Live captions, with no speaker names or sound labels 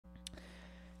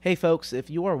Hey folks,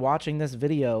 if you are watching this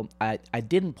video, I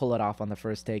didn't pull it off on the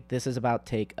first take. This is about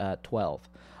take 12.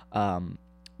 Um,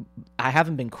 I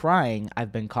haven't been crying,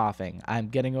 I've been coughing. I'm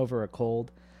getting over a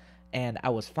cold, and I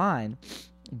was fine,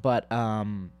 but I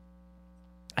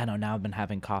know now I've been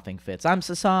having coughing fits. I'm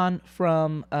Sasan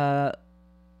from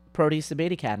Proteus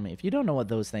Debate Academy. If you don't know what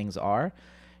those things are,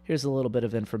 here's a little bit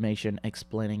of information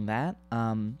explaining that.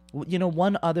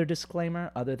 One other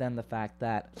disclaimer, other than the fact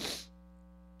that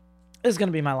this is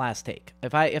gonna be my last take.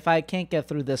 If I can't get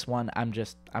through this one, I'm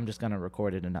just gonna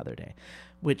record it another day,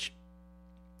 which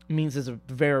means there's a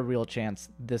very real chance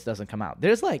this doesn't come out.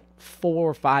 There's like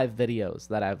 4 or 5 videos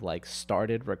that I've like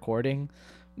started recording,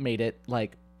 made it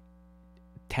like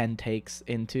 10 takes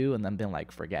into, and then been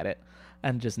like, forget it,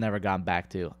 and just never gone back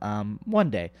to.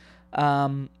 One day.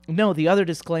 No, the other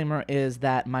disclaimer is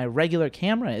that my regular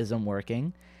camera isn't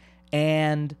working,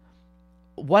 and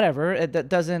whatever, that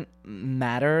doesn't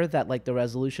matter that like the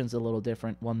resolution's a little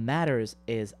different. What matters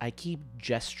is I keep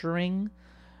gesturing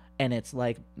and it's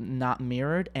like not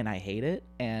mirrored, and I hate it.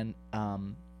 And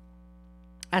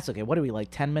that's okay. What are we, like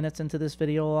 10 minutes into this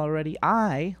video already?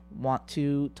 I want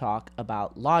to talk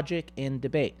about logic in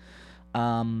debate,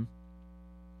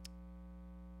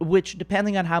 which,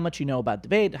 depending on how much you know about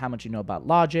debate, how much you know about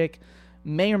logic,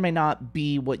 may or may not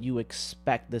be what you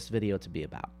expect this video to be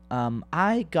about.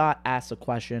 I got asked a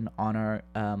question on our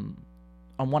on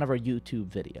one of our YouTube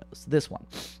videos. This one,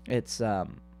 it's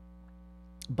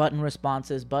button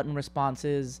responses. Button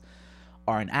responses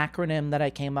are an acronym that I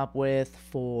came up with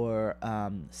for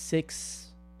 6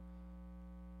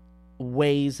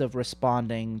 ways of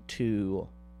responding to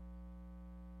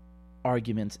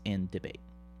arguments in debate.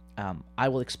 I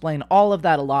will explain all of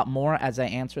that a lot more as I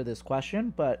answer this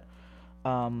question, but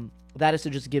that is to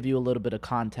just give you a little bit of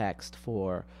context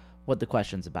for what the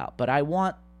question's about. But I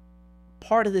want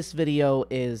part of this video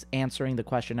is answering the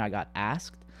question I got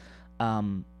asked,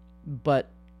 but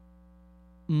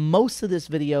most of this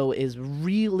video is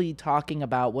really talking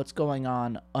about what's going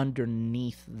on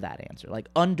underneath that answer, like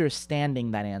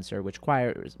understanding that answer, which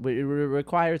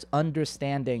requires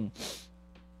understanding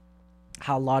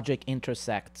how logic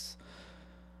intersects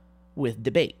with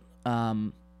debate.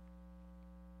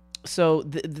 So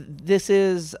this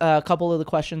is a couple of the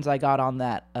questions I got on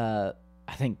that.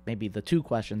 I think maybe the 2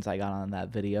 questions I got on that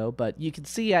video, but you can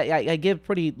see I give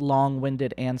pretty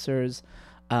long-winded answers.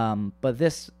 But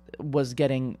this was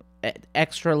getting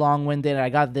extra long-winded. I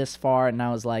got this far, and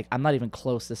I was like, I'm not even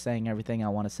close to saying everything I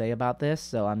want to say about this,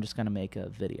 so I'm just going to make a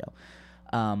video.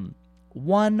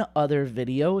 One other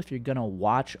video, if you're going to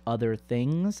watch other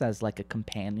things as like a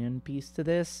companion piece to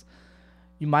this,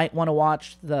 you might want to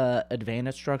watch the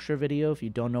advantage structure video if you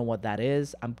don't know what that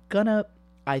is.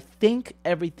 I think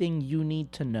everything you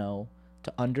need to know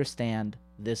to understand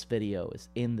this video is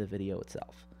in the video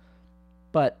itself.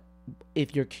 But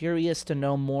if you're curious to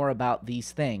know more about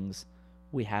these things,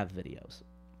 we have videos.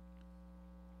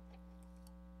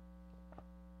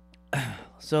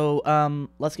 So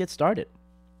let's get started.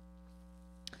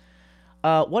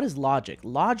 What is logic?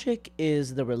 Logic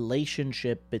is the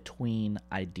relationship between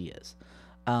ideas.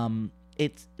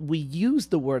 We use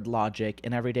the word logic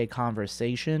in everyday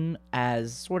conversation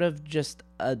as sort of just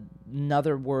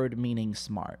another word meaning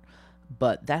smart,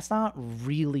 but that's not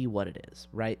really what it is,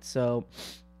 right? So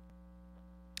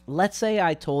let's say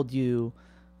I told you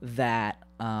that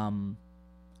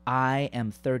I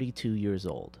am 32 years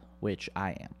old, which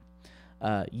I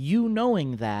am. You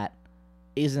knowing that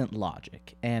isn't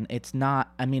logic, and it's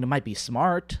not, I mean, it might be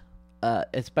smart,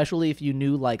 especially if you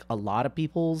knew like a lot of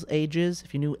people's ages.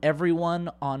 If you knew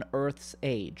everyone on Earth's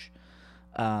age,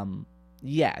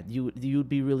 yeah, you'd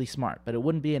be really smart, but it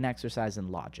wouldn't be an exercise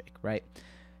in logic, right?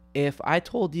 If I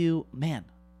told you, man,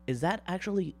 is that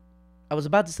actually, I was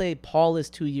about to say Paul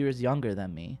is 2 years younger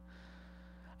than me.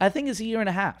 I think it's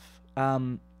 1.5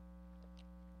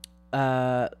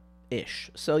 years. Ish.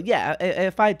 So yeah,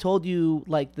 if I told you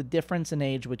like the difference in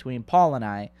age between Paul and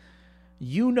I,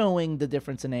 you knowing the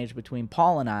difference in age between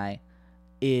Paul and I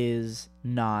is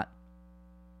not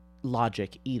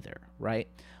logic either, right?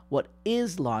 What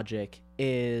is logic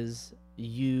is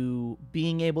you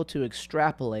being able to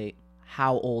extrapolate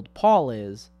how old Paul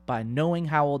is by knowing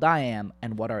how old I am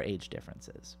and what our age difference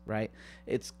is, right?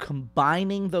 It's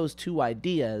combining those 2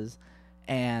 ideas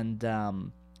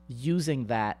and using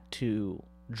that to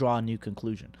draw a new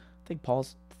conclusion. I think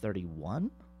Paul's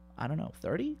 31. I don't know,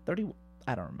 30?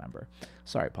 I don't remember.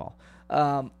 Sorry, Paul.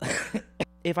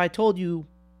 If I told you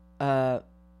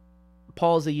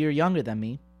Paul's a year younger than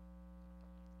me,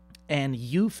 and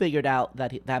you figured out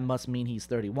that that must mean he's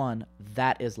 31,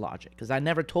 that is logic. Because I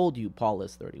never told you Paul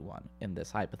is 31 in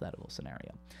this hypothetical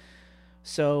scenario,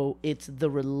 So it's the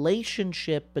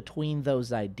relationship between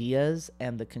those ideas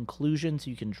and the conclusions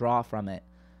you can draw from it,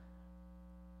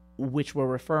 which we're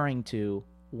referring to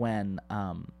when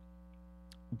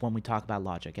we talk about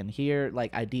logic. And here,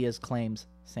 like ideas, claims,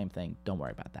 same thing. Don't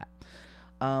worry about that.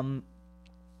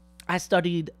 I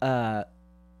studied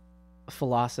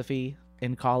philosophy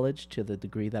in college to the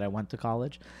degree that I went to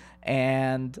college.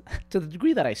 And to the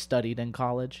degree that I studied in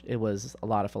college, it was a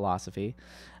lot of philosophy.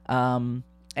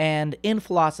 And in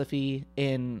philosophy,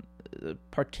 in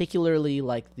particularly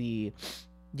like the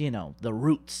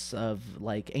roots of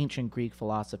like ancient Greek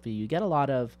philosophy, you get a lot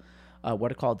of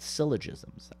what are called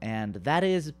syllogisms, and that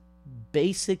is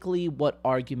basically what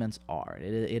arguments are.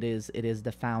 It is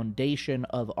the foundation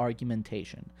of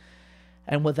argumentation.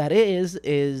 And what that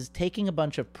is taking a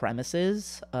bunch of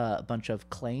premises, a bunch of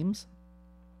claims,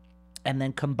 and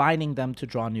then combining them to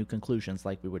draw new conclusions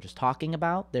like we were just talking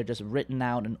about. They're just written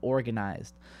out and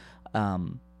organized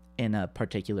in a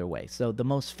particular way. So the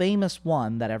most famous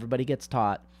one that everybody gets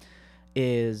taught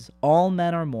is all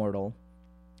men are mortal,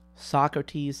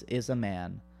 Socrates is a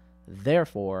man,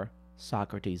 therefore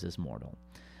Socrates is mortal.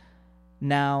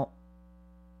 Now,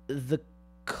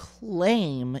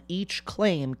 each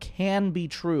claim can be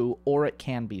true or it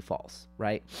can be false,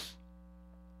 right?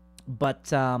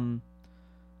 But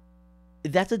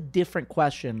that's a different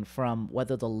question from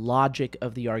whether the logic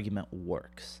of the argument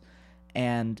works.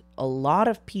 And a lot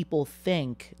of people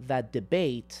think that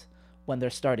debate, when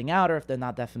they're starting out or if they're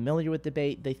not that familiar with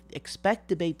debate, they expect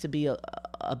debate to be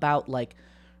about like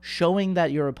showing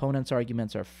that your opponent's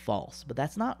arguments are false. But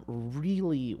that's not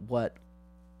really what,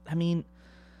 I mean,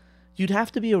 you'd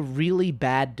have to be a really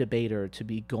bad debater to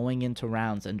be going into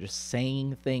rounds and just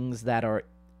saying things that are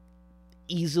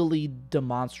easily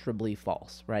demonstrably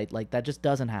false, right? Like that just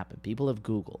doesn't happen. People have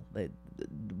Google.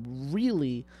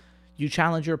 Really, you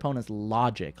challenge your opponent's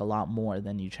logic a lot more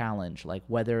than you challenge like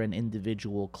whether an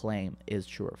individual claim is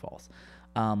true or false.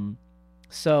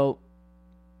 So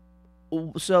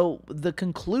the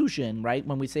conclusion, right,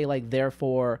 when we say like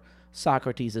therefore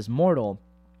Socrates is mortal,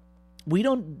 we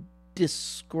don't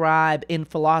describe, in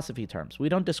philosophy terms, we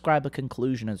don't describe a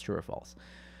conclusion as true or false.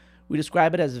 We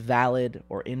describe it as valid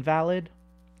or invalid,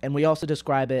 and we also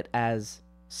describe it as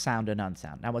sound and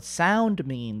unsound. Now, what sound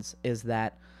means is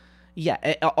that,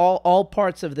 yeah, all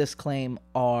parts of this claim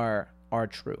are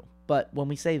true. But when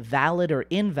we say valid or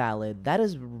invalid, that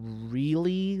is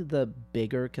really the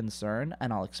bigger concern,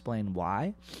 and I'll explain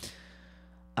why.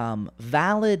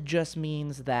 Valid just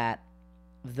means that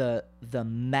the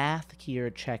math here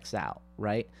checks out,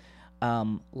 right?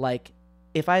 Like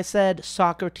if I said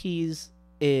Socrates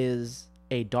is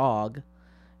a dog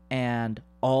and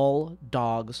all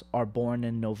dogs are born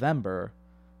in November,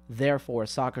 therefore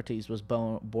Socrates was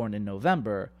born in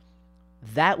November,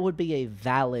 that would be a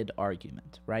valid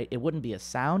argument, right? It wouldn't be a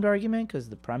sound argument because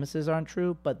the premises aren't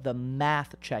true, but the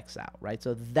math checks out, right?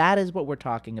 So that is what we're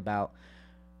talking about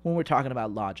when we're talking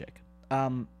about logic.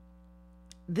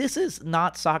 This is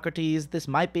not Socrates. This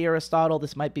might be Aristotle.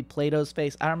 This might be Plato's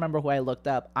face. I don't remember who I looked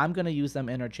up. I'm going to use them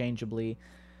interchangeably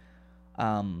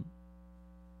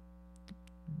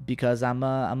because I'm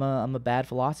a bad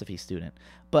philosophy student.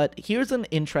 But here's an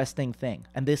interesting thing,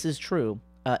 and this is true.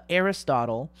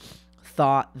 Aristotle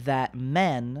thought that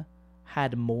men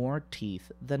had more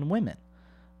teeth than women.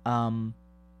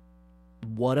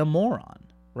 What a moron,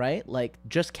 right? Like,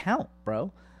 just count,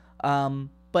 bro.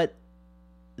 But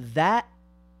that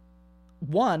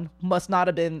one must not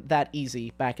have been that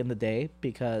easy back in the day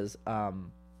because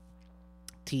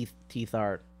teeth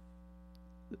are,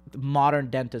 modern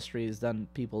dentistry has done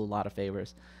people a lot of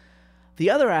favors. The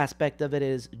other aspect of it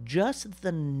is just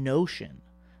the notion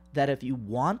that if you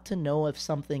want to know if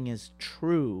something is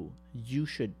true, you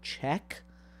should check,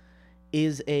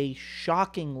 is a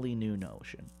shockingly new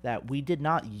notion that we did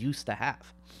not used to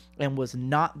have and was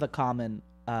not the common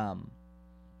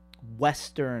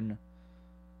Western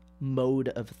mode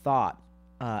of thought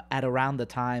at around the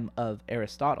time of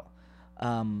Aristotle.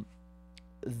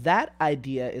 That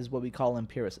idea is what we call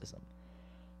empiricism.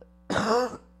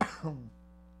 Oh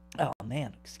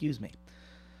man, excuse me.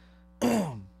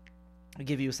 I'll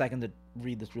give you a second to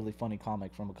read this really funny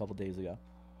comic from a couple days ago.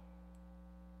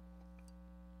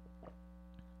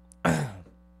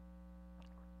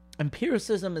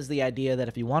 Empiricism is the idea that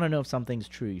if you want to know if something's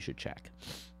true, you should check.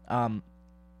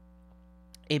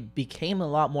 It became a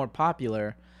lot more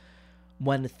popular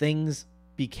when things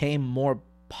became more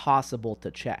possible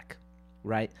to check,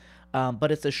 right?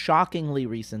 But it's a shockingly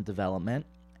recent development,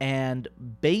 and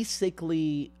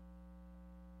basically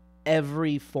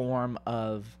every form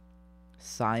of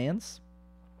science,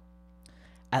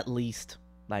 at least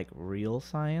like real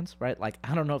science, right? Like,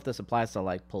 I don't know if this applies to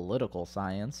like political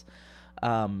science,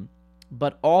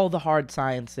 but all the hard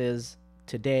sciences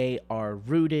today are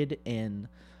rooted in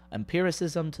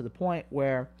empiricism, to the point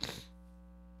where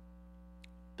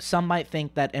some might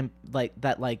think that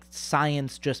like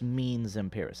science just means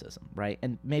empiricism, right?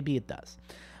 And maybe it does.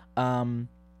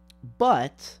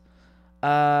 But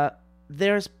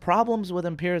there's problems with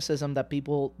empiricism that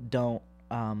people don't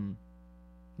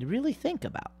really think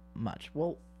about much.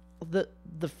 Well, the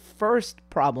first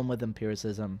problem with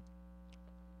empiricism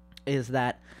is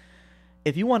that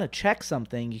if you want to check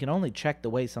something, you can only check the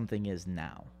way something is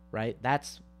now, right?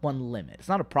 That's one limit. It's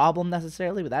not a problem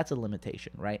necessarily, but that's a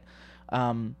limitation, right?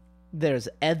 There's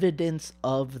evidence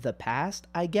of the past,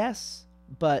 I guess,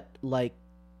 but like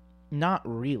not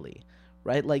really,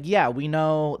 right? Like, yeah, we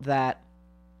know that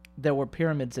there were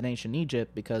pyramids in ancient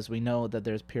Egypt because we know that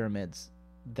there's pyramids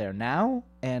there now,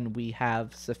 and we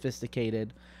have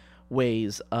sophisticated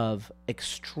ways of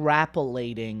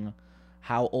extrapolating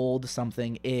how old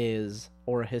something is,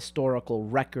 or a historical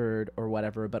record or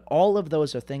whatever. But all of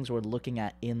those are things we're looking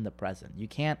at in the present. You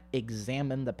can't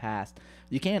examine the past.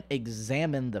 You can't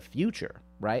examine the future,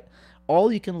 right?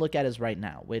 All you can look at is right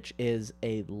now, which is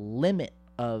a limit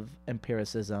of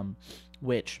empiricism,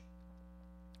 which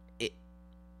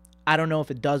I don't know if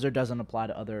it does or doesn't apply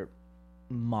to other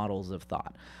models of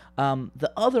thought.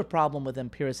 The other problem with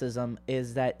empiricism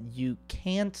is that you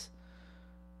can't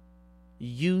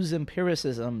use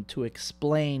empiricism to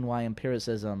explain why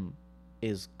empiricism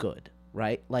is good,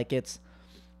 right? Like, it's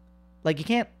like you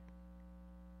can't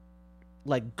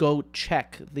like go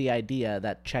check the idea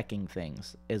that checking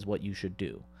things is what you should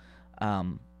do.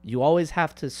 You always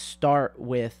have to start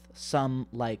with some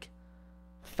like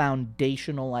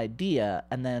foundational idea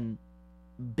and then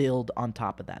build on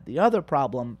top of that. The other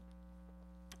problem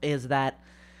is that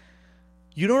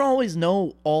you don't always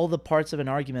know all the parts of an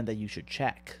argument that you should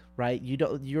check, right?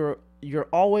 You're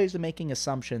always making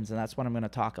assumptions, and that's what I'm going to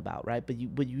talk about, right? But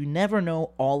you never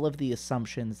know all of the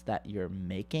assumptions that you're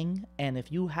making, and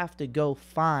if you have to go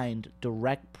find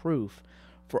direct proof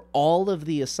for all of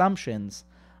the assumptions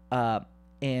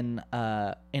in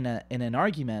an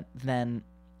argument, then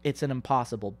it's an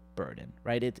impossible burden,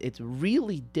 right? It's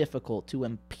really difficult to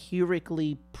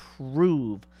empirically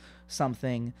prove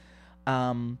something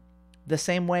the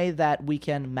same way that we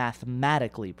can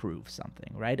mathematically prove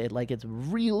something, right? It's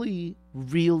really,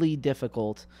 really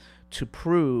difficult to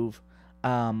prove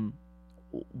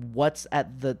what's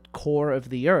at the core of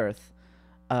the Earth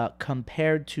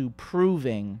compared to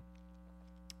proving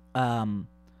the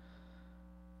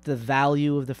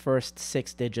value of the first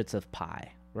 6 digits of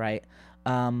pi, right?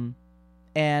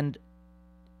 And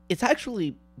it's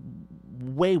actually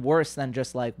way worse than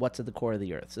just like what's at the core of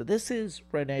the Earth. So this is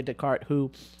Rene Descartes,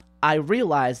 who I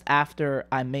realized after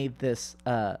I made this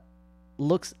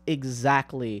looks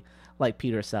exactly like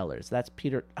Peter Sellers. That's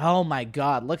Peter. Oh my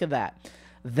God, look at that.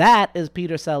 That is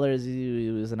Peter Sellers.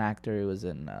 He was an actor. He was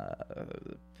in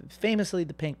famously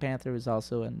the Pink Panther. He was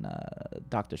also in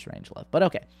Doctor Strangelove. But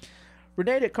okay,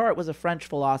 Rene Descartes was a French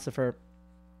philosopher.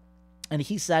 And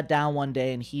he sat down one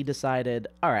day and he decided,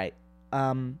 all right,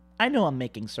 I know I'm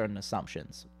making certain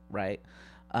assumptions, right?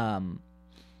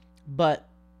 But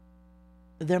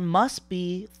there must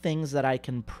be things that I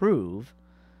can prove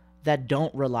that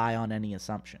don't rely on any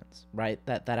assumptions, right?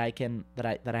 That I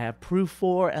have proof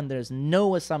for, and there's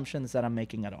no assumptions that I'm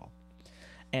making at all.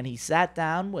 And he sat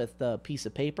down with a piece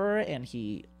of paper and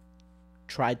he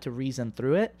tried to reason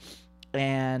through it,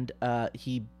 and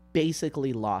he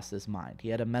basically lost his mind. He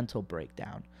had a mental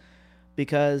breakdown,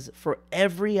 because for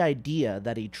every idea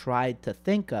that he tried to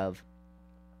think of,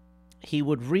 he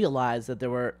would realize that there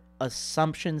were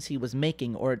assumptions he was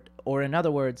making, or in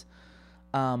other words,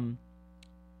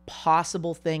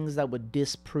 possible things that would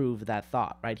disprove that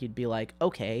thought, right? He'd be like,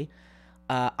 okay,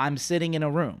 I'm sitting in a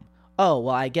room. Oh,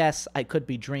 well, I guess I could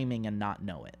be dreaming and not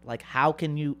know it. Like, how do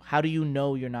you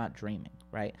know you're not dreaming,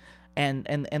 right? And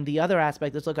the other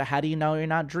aspect is, look, how do you know you're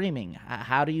not dreaming?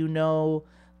 How do you know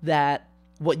that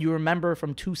what you remember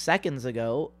from 2 seconds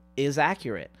ago is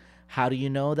accurate? How do you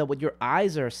know that what your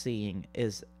eyes are seeing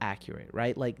is accurate,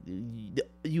 right? Like,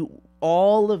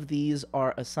 all of these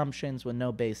are assumptions with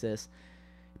no basis.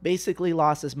 Basically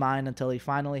lost his mind until he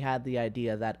finally had the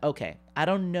idea that, okay, I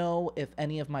don't know if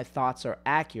any of my thoughts are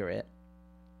accurate,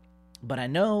 but I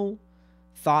know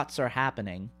thoughts are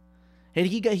happening. And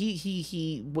he got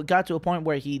to a point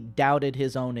where he doubted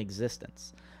his own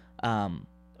existence.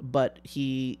 But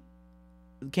he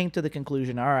came to the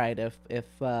conclusion, all right,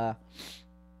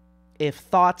 if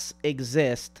thoughts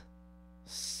exist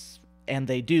and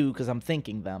they do because I'm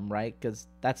thinking them, right? Because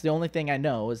that's the only thing I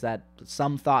know, is that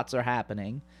some thoughts are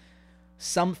happening.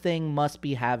 Something must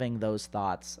be having those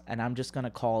thoughts, and I'm just going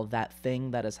to call that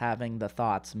thing that is having the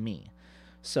thoughts me.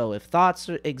 So if thoughts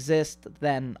exist,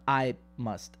 then I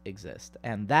must exist.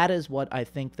 And that is what I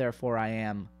think, therefore I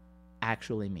am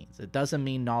actually means. It doesn't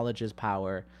mean knowledge is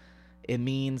power. It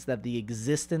means that the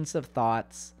existence of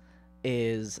thoughts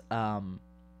is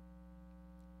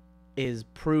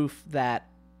proof that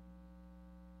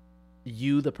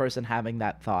you, the person having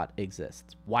that thought,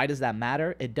 exists. Why does that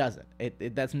matter? It doesn't.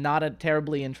 That's not a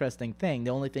terribly interesting thing.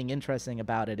 The only thing interesting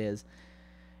about it is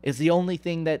the only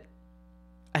thing that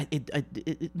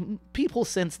people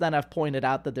since then have pointed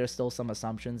out that there's still some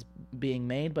assumptions being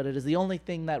made, but it is the only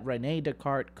thing that René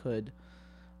Descartes could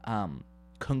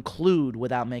conclude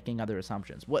without making other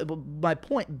assumptions. My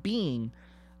point being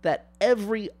that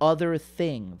every other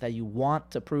thing that you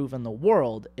want to prove in the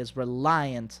world is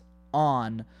reliant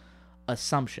on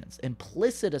assumptions.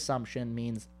 Implicit assumption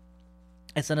means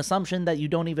it's an assumption that you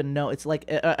don't even know. It's like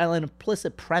an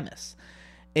implicit premise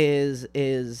is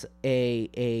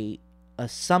a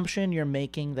assumption you're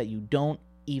making that you don't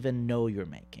even know you're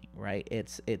making, right?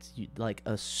 It's like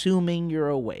assuming you're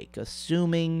awake,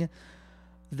 assuming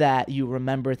that you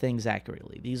remember things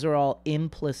accurately. These are all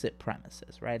implicit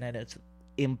premises, right? And it's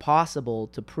impossible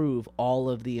to prove all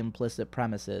of the implicit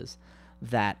premises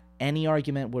that any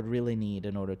argument would really need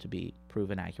in order to be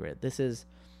proven accurate. This is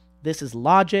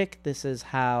logic. This is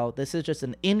just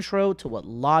an intro to what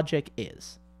logic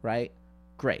is, right?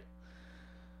 Great.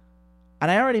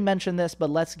 And I already mentioned this, but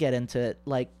let's get into it.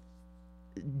 Like,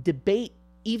 debate,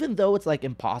 even though it's like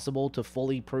impossible to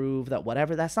fully prove that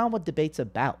whatever, that's not what debate's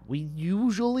about. We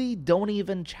usually don't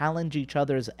even challenge each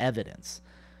other's evidence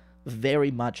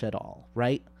very much at all,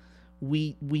 right?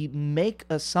 We make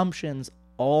assumptions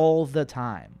all the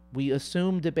time. We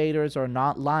assume debaters are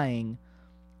not lying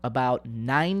about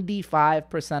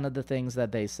 95% of the things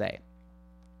that they say.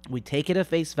 We take it at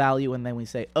face value, and then we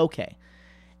say, okay,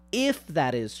 if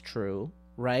that is true,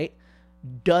 right,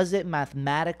 does it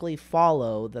mathematically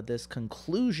follow that this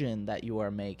conclusion that you are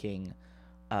making,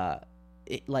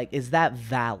 is that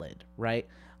valid, right?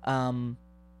 And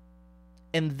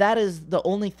that is the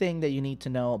only thing that you need to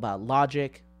know about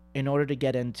logic in order to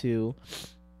get into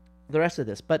the rest of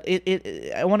this. But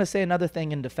I want to say another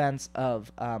thing in defense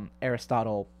of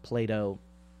Aristotle, Plato,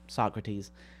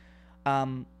 Socrates.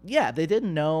 They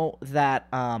didn't know that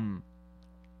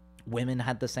women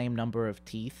had the same number of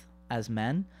teeth as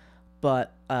men,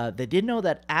 but they did know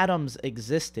that atoms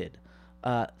existed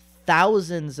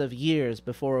thousands of years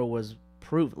before it was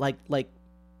proved. Like the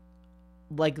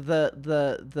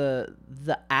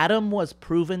atom was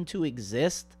proven to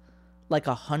exist like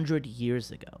 100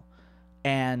 years ago,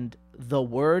 and the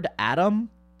word atom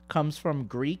comes from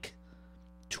Greek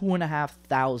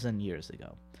 2,500 years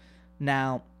ago.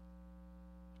 Now,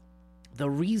 the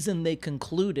reason they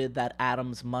concluded that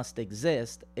atoms must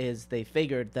exist is they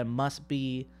figured there must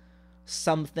be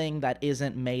something that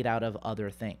isn't made out of other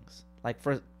things.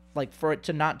 For it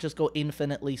to not just go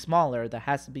infinitely smaller, there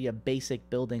has to be a basic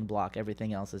building block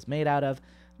everything else is made out of.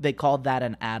 They called that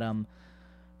an atom.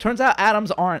 Turns out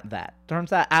atoms aren't that.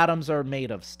 Turns out atoms are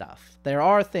made of stuff. There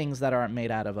are things that aren't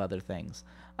made out of other things.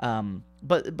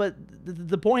 But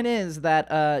the point is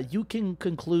that you can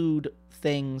conclude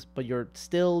things, but you're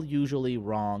still usually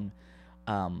wrong.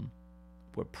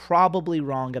 We're probably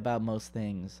wrong about most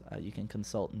things. You can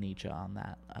consult Nietzsche on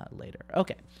that later.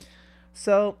 Okay,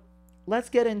 so let's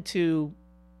get into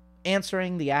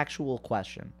answering the actual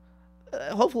question.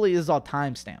 Hopefully this is all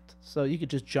time-stamped, so you could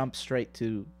just jump straight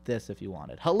to this if you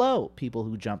wanted. Hello, people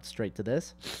who jumped straight to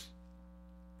this.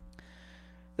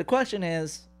 The question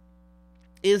is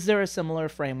there a similar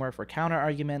framework for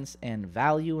counter-arguments and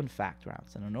value and fact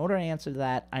rounds? And in order to answer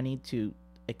that, I need to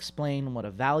explain what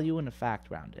a value and a fact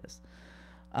round is,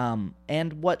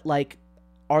 and what,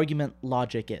 argument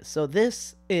logic is. So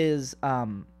this is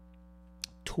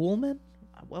Toulmin?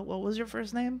 What was your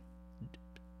first name?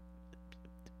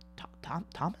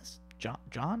 Thomas?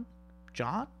 John?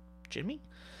 Jimmy?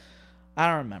 I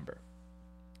don't remember.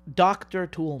 Dr.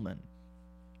 Toulmin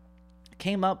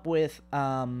came up with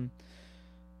the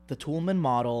Toulmin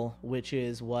model, which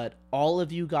is what all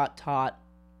of you got taught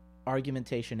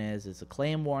argumentation is. It's a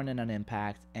claim, warrant, and an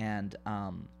impact. And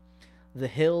the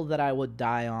hill that I would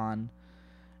die on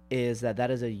is that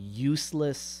is a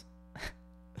useless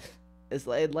it's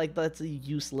like that's a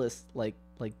useless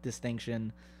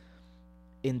distinction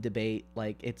in debate.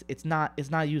 It's not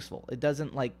useful. It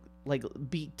doesn't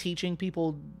be teaching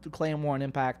people to claim, warrant,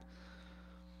 impact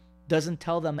doesn't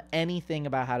tell them anything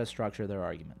about how to structure their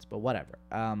arguments, but whatever.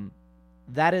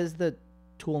 That is the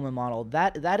Toolman model.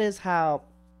 That is how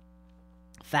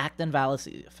fact and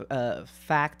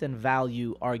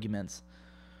value arguments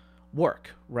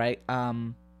work, right?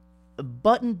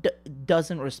 Button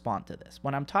doesn't respond to this.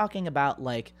 When I'm talking about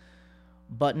like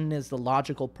Button is the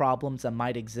logical problems that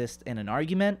might exist in an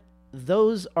argument,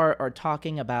 those are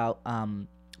talking about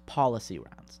policy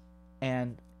rounds.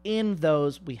 And in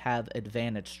those, we have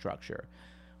advantage structure,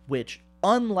 which,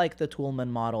 unlike the Toolman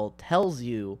model, tells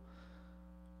you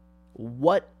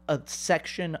what a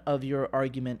section of your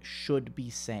argument should be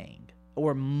saying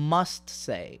or must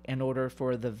say in order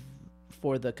for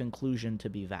the conclusion to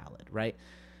be valid, right?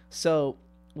 So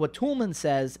what Toolman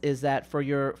says is that for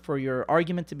your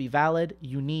argument to be valid,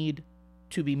 you need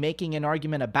to be making an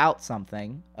argument about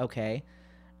something, okay?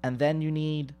 And then you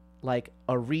need like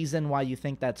a reason why you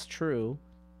think that's true.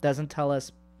 Doesn't tell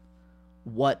us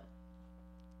what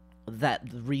that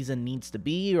reason needs to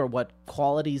be or what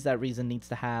qualities that reason needs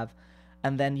to have.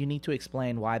 And then you need to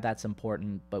explain why that's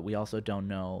important, but we also don't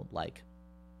know like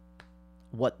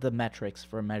what the metrics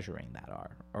for measuring that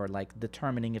are, or like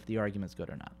determining if the argument's good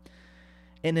or not.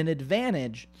 In an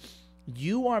advantage,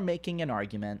 you are making an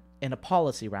argument in a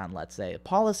policy round, let's say. A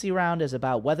policy round is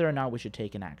about whether or not we should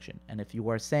take an action. And if you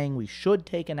are saying we should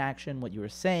take an action, what you are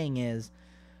saying is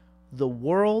the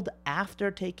world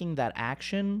after taking that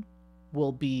action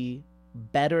will be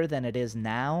better than it is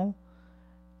now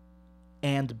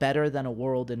and better than a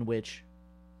world in which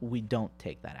we don't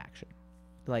take that action.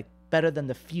 Like, better than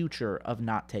the future of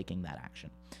not taking that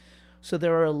action. So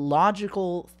there are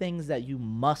logical things that you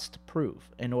must prove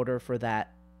in order for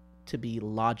that to be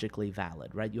logically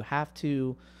valid, right? You have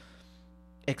to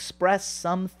express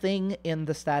something in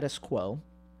the status quo,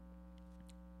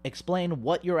 explain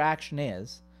what your action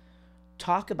is,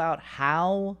 talk about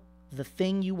how the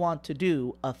thing you want to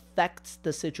do affects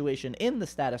the situation in the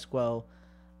status quo,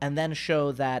 and then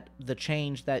show that the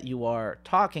change that you are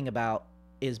talking about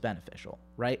is beneficial,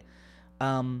 right?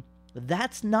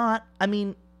 That's not, I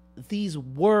mean, these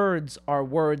words are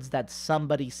words that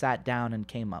somebody sat down and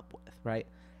came up with, right?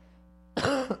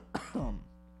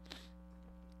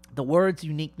 The words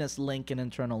uniqueness, link, and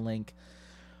internal link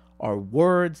are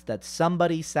words that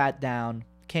somebody sat down,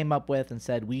 came up with, and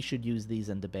said, we should use these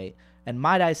in debate. And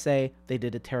might I say, they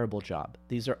did a terrible job.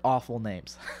 These are awful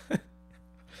names.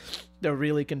 They're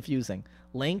really confusing.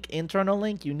 Link, internal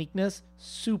link, uniqueness,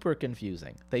 super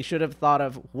confusing. They should have thought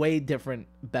of way different,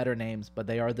 better names, but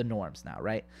they are the norms now,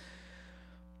 right?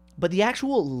 But the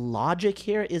actual logic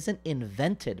here isn't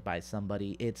invented by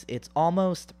somebody. It's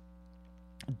almost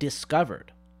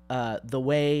discovered. The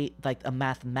way like a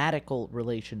mathematical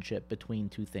relationship between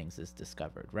two things is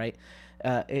discovered, right?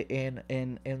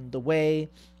 In the way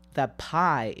that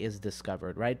pi is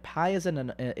discovered, right? Pi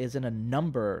isn't a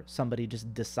number somebody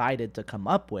just decided to come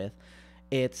up with.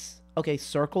 It's, okay,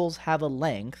 circles have a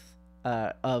length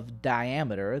of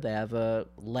diameter. They have a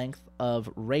length of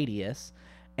radius.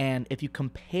 And if you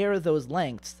compare those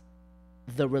lengths,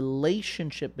 the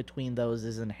relationship between those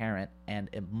is inherent,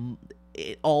 and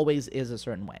it always is a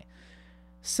certain way.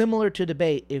 Similar to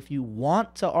debate, if you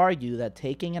want to argue that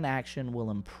taking an action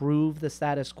will improve the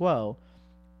status quo,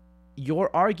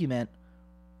 your argument,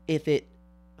 if it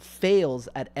fails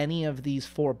at any of these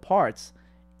four parts,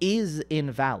 is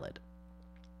invalid.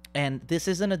 And this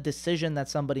isn't a decision that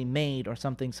somebody made or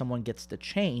something someone gets to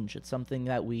change. It's something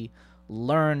that we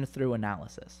learn through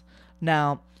analysis.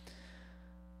 Now,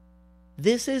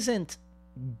 this isn't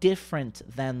different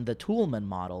than the Toolman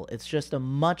model. It's just a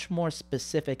much more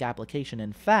specific application.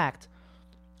 In fact,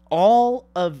 all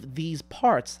of these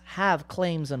parts have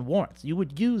claims and warrants. You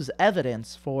would use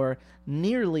evidence for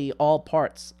nearly all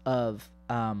parts of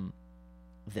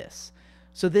this.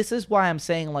 So this is why I'm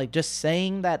saying, like, just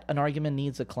saying that an argument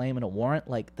needs a claim and a warrant,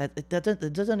 like, it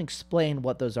doesn't explain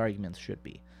what those arguments should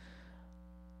be.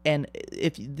 And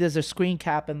if there's a screen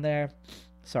cap in there,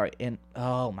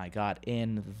 oh my god,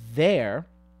 in there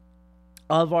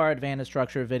of our advantage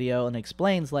structure video, and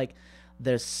explains, like,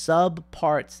 there's sub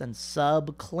parts and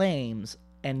sub claims,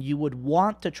 and you would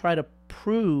want to try to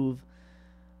prove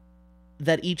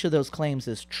that each of those claims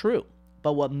is true.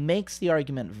 But what makes the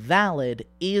argument valid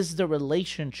is the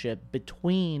relationship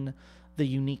between the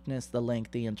uniqueness, the link,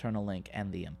 the internal link,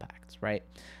 and the impacts, right?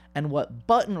 And what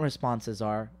button responses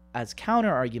are as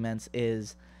counter arguments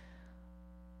is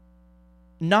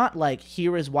not like,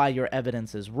 here is why your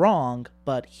evidence is wrong,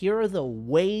 but here are the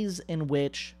ways in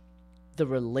which the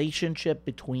relationship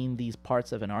between these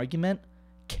parts of an argument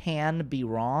can be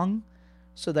wrong,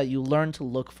 so that you learn to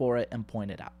look for it and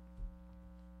point it out.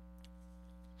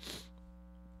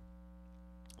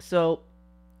 So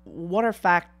what are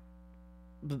fact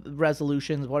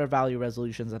resolutions, what are value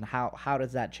resolutions, and how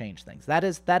does that change things? That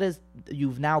is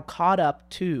you've now caught up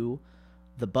to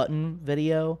the button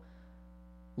video.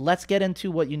 Let's get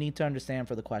into what you need to understand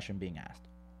for the question being asked.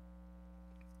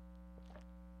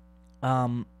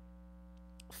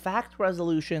 Fact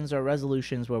resolutions are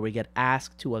resolutions where we get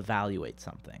asked to evaluate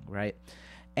something, right?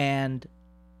 And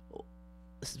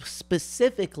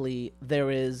specifically,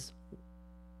 there is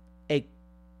a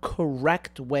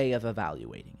correct way of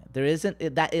evaluating it. There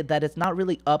isn't that it's not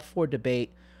really up for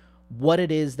debate what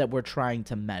it is that we're trying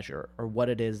to measure or what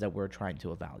it is that we're trying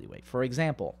to evaluate. For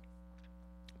example,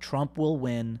 Trump will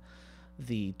win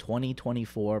the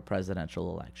 2024 presidential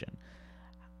election.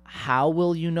 How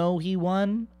will you know he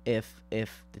won? If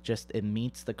it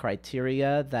meets the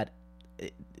criteria that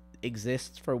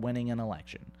exists for winning an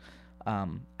election.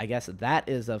 I guess that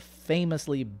is a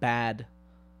famously bad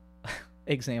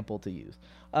example to use.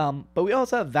 But we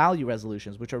also have value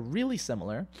resolutions, which are really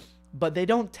similar, but they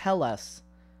don't tell us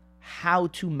how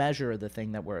to measure the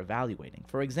thing that we're evaluating.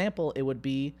 For example, it would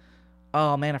be,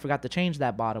 oh man, I forgot to change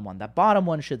that bottom one. That bottom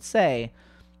one should say,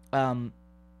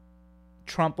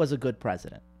 Trump was a good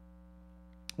president.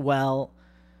 Well,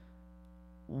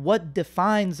 what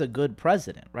defines a good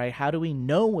president, right? How do we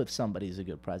know if somebody's a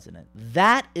good president?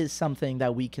 That is something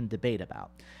that we can debate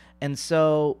about. And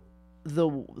so the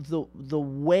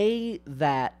way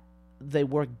that they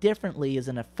work differently is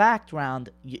in a fact round,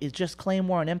 it's just claim,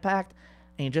 warrant, impact,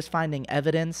 and you're just finding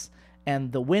evidence,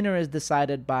 and the winner is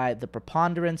decided by the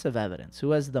preponderance of evidence,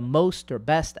 who has the most or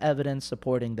best evidence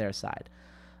supporting their side.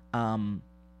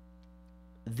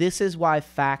 This is why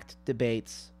fact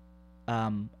debates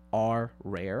are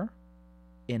rare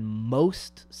in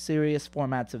most serious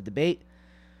formats of debate,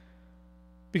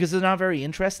 because they're not very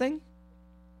interesting.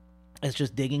 It's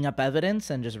just digging up evidence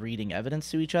and just reading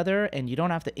evidence to each other, and you don't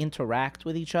have to interact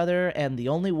with each other. And the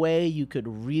only way you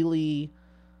could really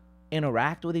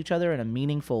interact with each other in a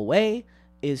meaningful way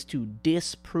is to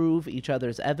disprove each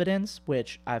other's evidence,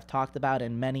 which I've talked about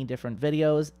in many different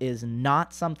videos, is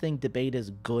not something debate is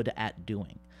good at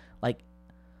doing. Like,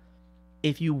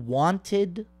 if you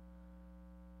wanted,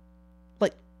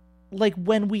 like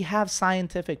when we have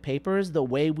scientific papers, the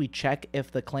way we check if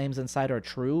the claims inside are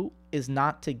true is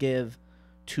not to give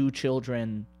two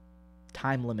children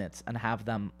time limits and have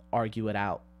them argue it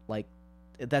out. Like,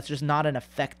 that's just not an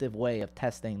effective way of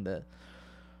testing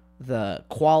the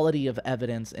quality of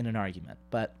evidence in an argument.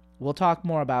 But we'll talk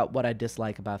more about what I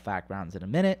dislike about fact rounds in a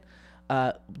minute.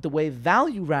 The way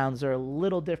value rounds are a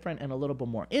little different and a little bit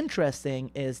more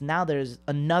interesting is now there's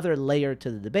another layer to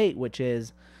the debate, which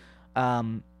is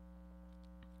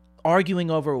arguing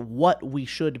over what we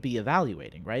should be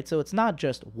evaluating, right? So it's not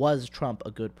just, was Trump a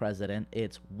good president?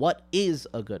 It's, what is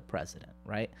a good president,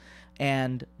 right?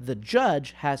 And the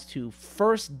judge has to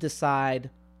first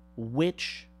decide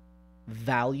which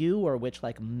value or which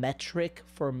like metric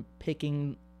for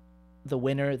picking the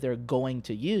winner they're going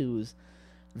to use.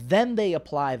 Then they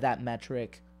apply that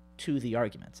metric to the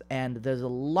arguments. And there's a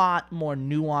lot more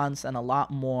nuance and a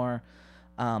lot more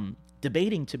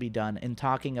debating to be done in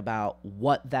talking about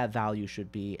what that value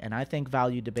should be. And I think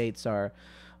value debates are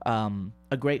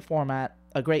a great format,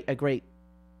 a great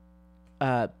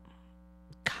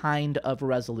kind of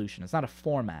resolution. It's not a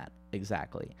format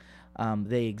exactly.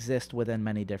 They exist within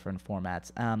many different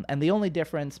formats. And the only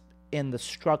difference in the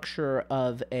structure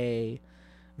of a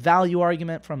value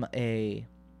argument from a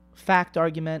fact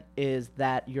argument is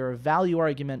that your value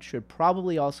argument should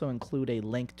probably also include a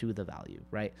link to the value,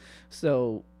 right?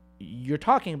 So you're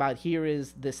talking about, here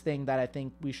is this thing that I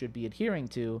think we should be adhering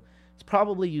to. It's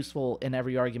probably useful in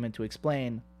every argument to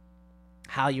explain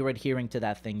how you're adhering to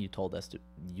that thing you told us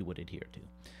you would adhere to.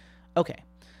 Okay.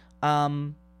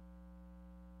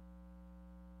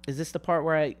 Is this the part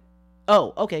where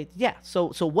oh, okay, yeah.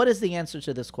 So what is the answer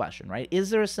to this question, right?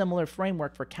 Is there a similar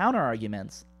framework for counter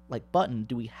arguments like button?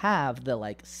 Do we have the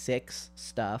like 6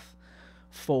 stuff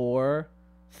for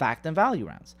fact and value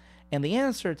rounds? And the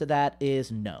answer to that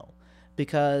is no,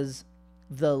 because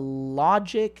the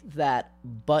logic that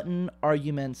button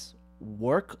arguments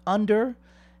work under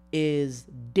is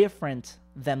different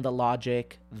than the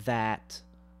logic that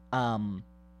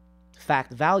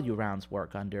fact value rounds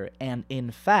work under. And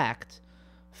in fact,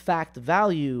 fact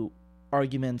value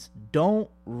arguments don't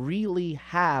really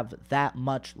have that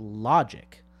much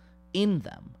logic in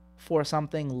them for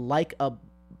something like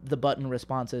the button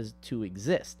responses to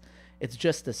exist. It's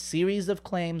just a series of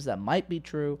claims that might be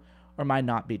true or might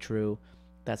not be true.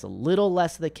 That's a little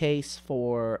less the case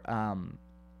for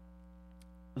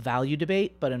value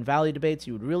debate, but in value debates,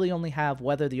 you would really only have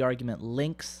whether the argument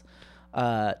links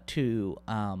to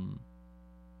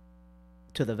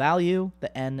to the value.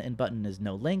 The N in button is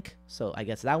no link, so I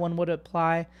guess that one would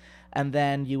apply. And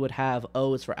then you would have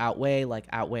O's for outweigh, like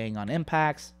outweighing on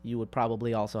impacts. You would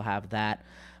probably also have that.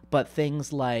 But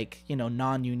things like,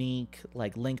 non-unique,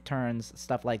 like link turns,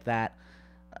 stuff like that,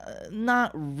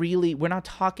 not really. We're not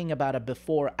talking about a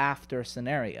before-after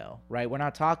scenario, right? We're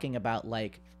not talking about,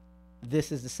 like,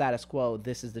 this is the status quo,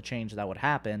 this is the change that would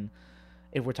happen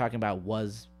if we're talking about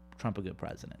was Trump a good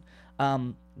president.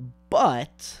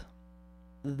 But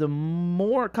the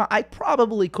more I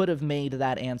probably could have made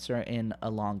that answer in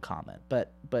a long comment,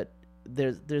 but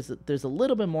there's a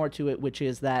little bit more to it, which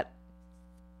is that,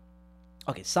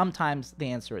 okay, sometimes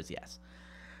the answer is yes.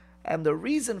 And the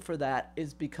reason for that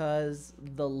is because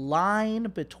the line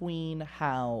between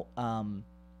how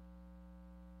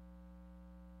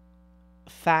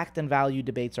fact and value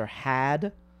debates are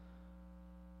had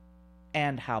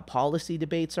and how policy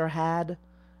debates are had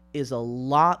is a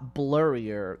lot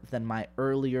blurrier than my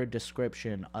earlier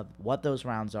description of what those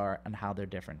rounds are and how they're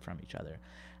different from each other.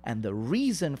 And the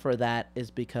reason for that is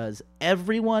because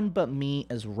everyone but me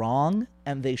is wrong,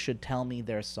 and they should tell me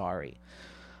they're sorry.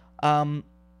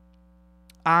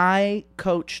 I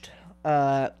coached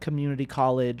a community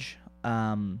college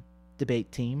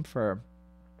debate team for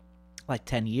like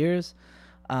 10 years.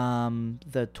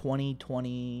 The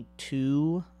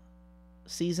 2022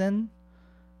 season,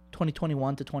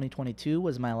 2021 to 2022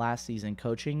 was my last season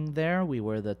coaching there. We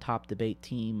were the top debate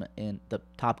team in the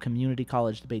top community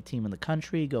college debate team in the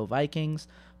country. Go Vikings.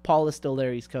 Paul is still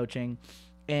there. He's coaching.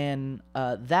 And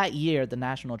that year, the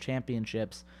national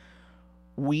championships,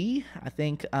 I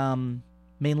think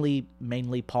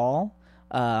mainly Paul,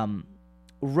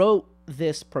 wrote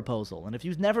this proposal. And if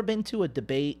you've never been to a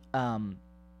debate,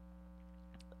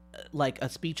 like a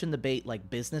speech and debate, like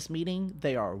business meeting,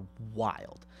 they are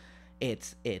wild.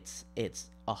 It's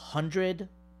 100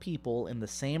 people in the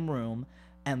same room,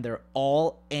 and they're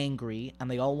all angry,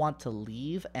 and they all want to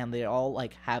leave, and they all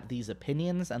like have these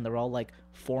opinions, and they're all like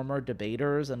former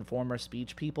debaters and former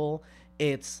speech people.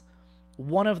 It's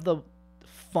one of the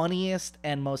funniest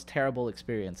and most terrible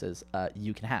experiences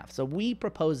you can have. So we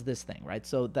proposed this thing, right?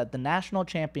 So that the national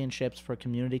championships for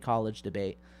community college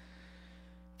debate,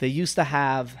 they used to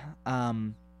have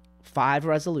 5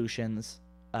 resolutions,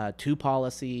 2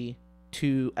 policy,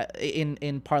 2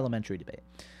 in parliamentary debate,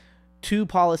 2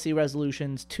 policy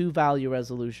resolutions, 2 value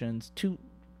resolutions, 2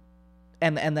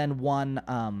 and then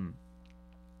 1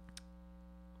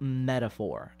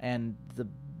 metaphor. And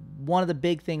one of the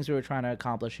big things we were trying to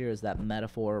accomplish here is that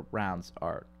metaphor rounds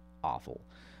are awful.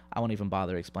 I won't even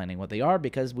bother explaining what they are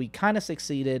because we kind of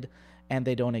succeeded and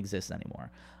they don't exist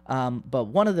anymore. But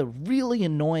one of the really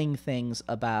annoying things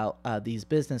about these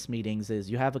business meetings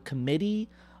is you have a committee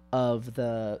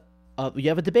you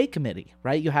have a debate committee,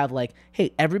 right? You have like,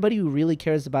 hey, everybody who really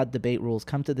cares about debate rules,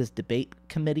 come to this debate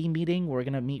committee meeting. We're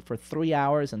going to meet for 3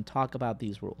 hours and talk about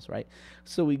these rules, right?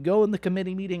 So we go in the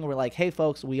committee meeting and we're like, hey,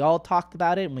 folks, we all talked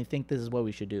about it and we think this is what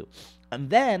we should do.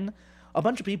 And then a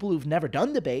bunch of people who've never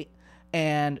done debate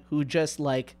and who just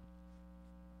like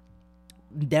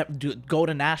go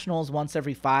to nationals once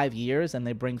every 5 years, and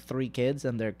they bring 3 kids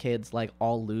and their kids like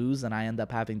all lose, and I end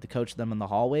up having to coach them in the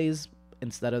hallways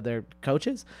instead of their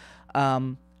coaches.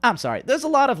 I'm sorry. There's a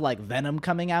lot of like venom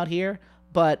coming out here,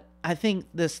 but I think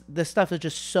this stuff is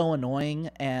just so annoying,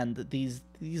 and these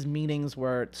meetings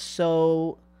were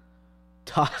so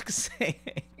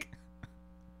toxic.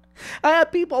 I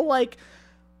had people like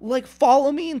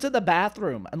follow me into the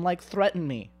bathroom and like threaten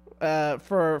me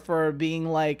for being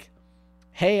like,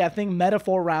 hey, I think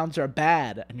metaphor rounds are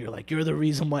bad, and you're like, you're the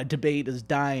reason why debate is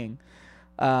dying.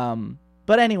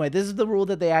 But anyway, this is the rule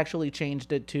that they actually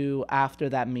changed it to after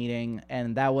that meeting,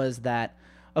 and that was that,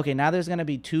 okay, now there's going to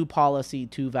be 2 policy,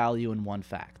 2 value, and 1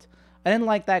 fact. I didn't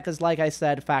like that because, like I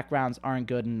said, fact rounds aren't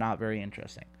good and not very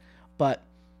interesting. But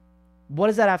what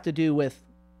does that have to do with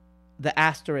the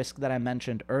asterisk that I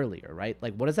mentioned earlier, right?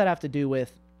 Like, what does that have to do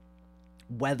with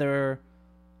whether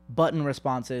button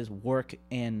responses work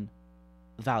in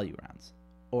value rounds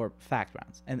or fact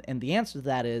rounds? And the answer to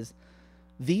that is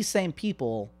these same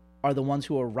people are the ones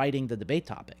who are writing the debate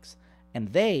topics,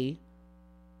 and they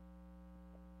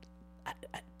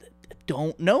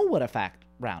don't know what a fact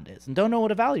round is and don't know what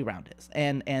a value round is,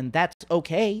 and that's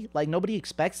okay. Like, nobody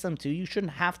expects them to. You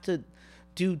shouldn't have to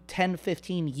do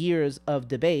 10-15 years of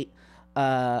debate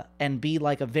and be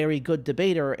like a very good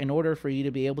debater in order for you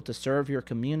to be able to serve your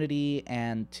community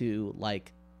and to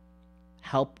like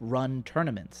help run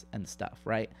tournaments and stuff,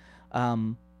 right?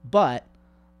 But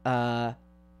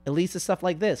at least it's stuff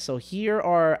like this. So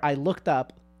I looked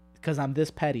up, because I'm this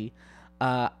petty,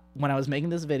 when I was making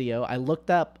this video, I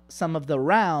looked up some of the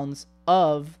rounds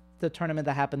of the tournament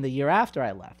that happened the year after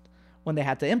I left, when they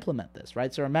had to implement this,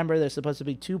 right? So remember, there's supposed to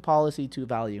be 2 policy, 2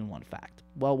 value, and 1 fact.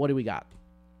 Well, what do we got?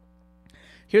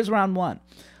 Here's round 1.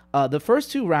 The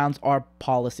first 2 rounds are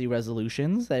policy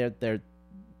resolutions. They're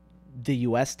the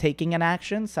U.S. taking an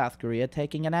action, South Korea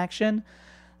taking an action.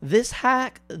 This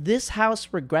house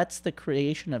regrets the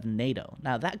creation of NATO.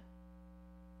 Now, that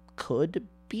could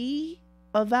be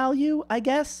a value, I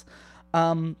guess.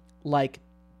 Like,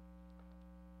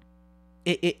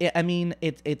 I mean,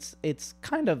 it's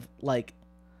kind of like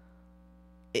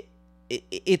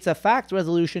it's a fact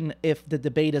resolution if the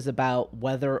debate is about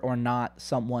whether or not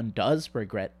someone does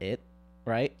regret it,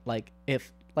 right? Like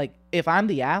if I'm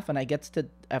the AF and I get to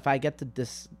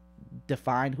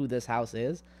define who this house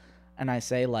is, and I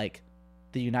say like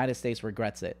the United States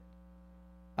regrets it,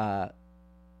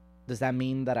 does that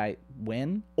mean that I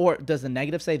win? Or does the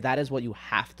negative say that is what you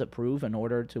have to prove in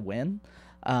order to win?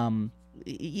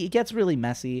 It gets really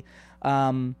messy.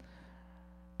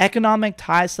 Economic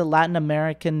ties to Latin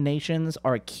American nations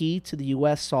are key to the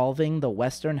U.S. solving the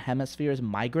Western Hemisphere's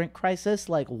migrant crisis.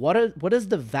 Like, what is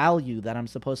the value that I'm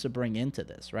supposed to bring into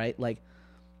this, right? Like,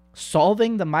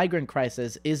 solving the migrant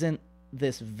crisis isn't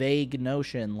this vague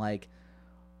notion like,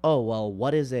 oh, well,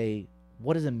 what does it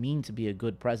mean to be a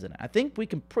good president? I think we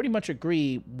can pretty much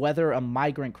agree whether a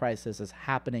migrant crisis is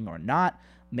happening or not.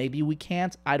 Maybe we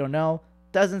can't. I don't know.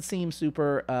 Doesn't seem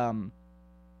super,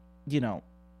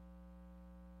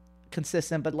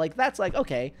 consistent, but like that's like,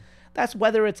 okay, that's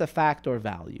whether it's a fact or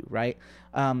value, right?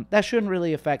 That shouldn't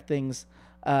really affect things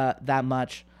that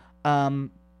much.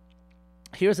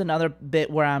 Here's another bit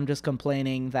where I'm just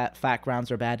complaining that fact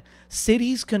rounds are bad.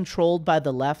 Cities controlled by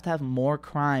the left have more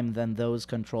crime than those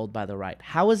controlled by the right.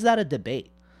 How is that a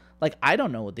debate? Like, I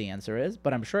don't know what the answer is,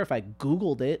 but I'm sure if I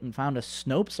Googled it and found a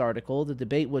Snopes article, the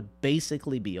debate would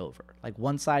basically be over. Like,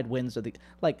 one side wins or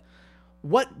like,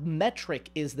 what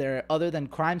metric is there other than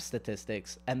crime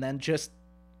statistics and then just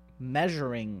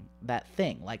measuring that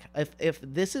thing? Like, if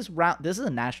this is a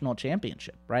national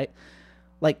championship, right?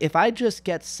 Like, if I just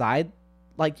get side,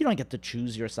 like, you don't get to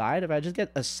choose your side. If I just get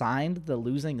assigned the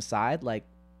losing side, like,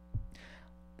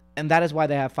 and that is why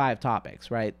they have 5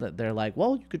 topics, right? They're like,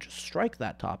 well, you could just strike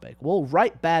that topic. We'll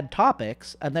write bad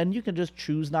topics, and then you can just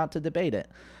choose not to debate it,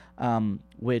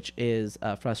 which is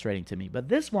frustrating to me. But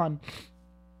this one,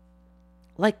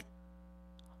 like,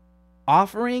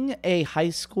 offering a high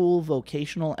school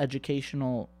vocational education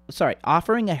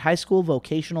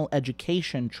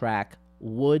track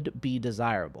would be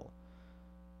desirable.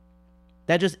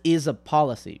 That just is a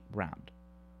policy round.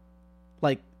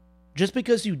 Like, just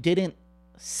because you didn't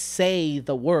say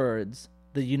the words,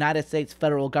 the United States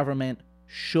federal government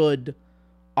should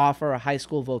offer a high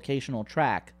school vocational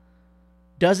track,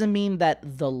 doesn't mean that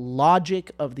the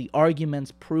logic of the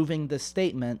arguments proving this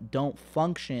statement don't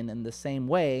function in the same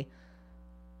way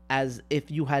as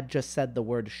if you had just said the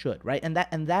word should, right? And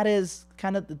that is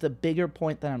kind of the bigger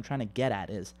point that I'm trying to get at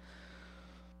is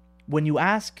when you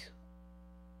ask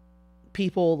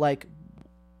people like,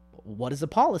 what is a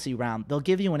policy round? They'll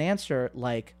give you an answer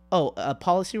like, oh,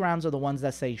 policy rounds are the ones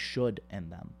that say should in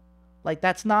them. Like,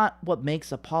 that's not what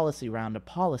makes a policy round,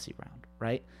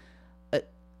 right?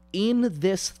 In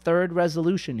this third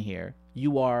resolution here,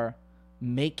 you are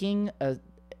making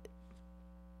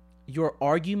your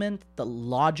argument, the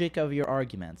logic of your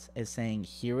arguments is saying,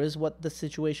 here is what the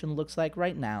situation looks like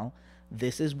right now.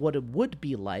 This is what it would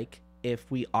be like if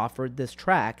we offered this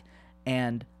track,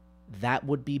 and that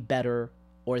would be better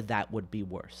or that would be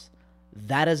worse.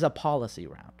 That is a policy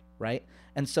round, right?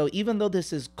 And so even though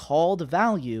this is called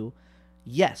value,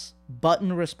 yes,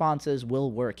 button responses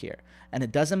will work here. And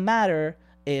it doesn't matter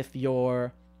if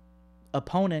your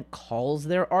opponent calls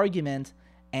their argument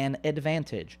an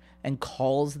advantage and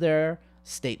calls their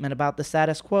statement about the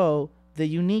status quo the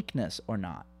uniqueness or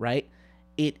not, right?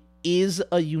 It is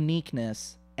a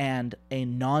uniqueness, and a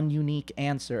non-unique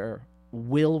answer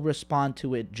will respond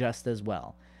to it just as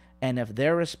well. And if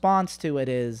their response to it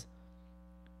is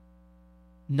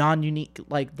non-unique,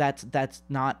 like that's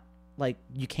not, like,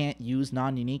 you can't use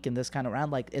non-unique in this kind of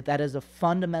round. Like, that is a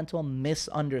fundamental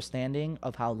misunderstanding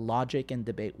of how logic and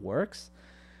debate works.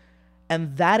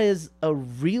 And that is a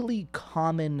really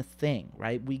common thing,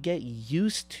 right? We get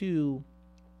used to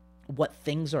what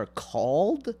things are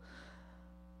called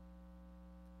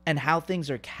and how things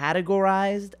are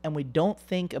categorized, and we don't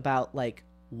think about, like,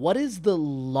 what is the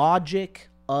logic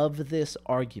of this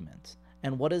argument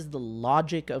and what is the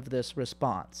logic of this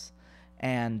response.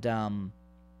 And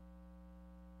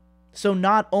so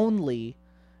not only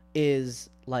is,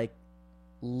 like,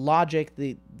 logic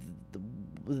the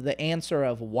answer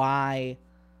of why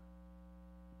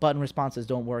button responses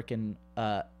don't work in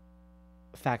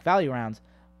fact value rounds,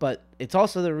 but it's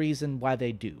also the reason why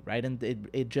they do, right? And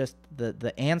it just,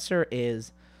 the answer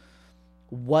is,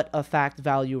 what a fact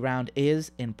value round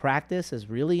is in practice is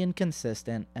really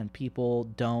inconsistent, and people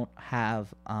don't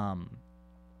have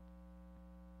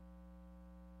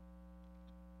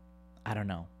I don't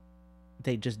know,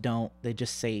 they just don't, they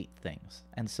just say things.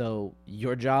 And so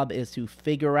your job is to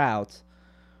figure out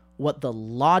what the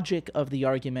logic of the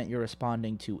argument you're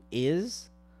responding to is,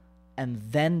 and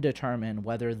then determine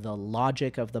whether the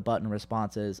logic of the button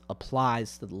responses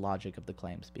applies to the logic of the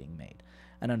claims being made.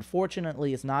 And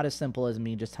unfortunately, it's not as simple as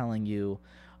me just telling you,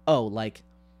 oh, like,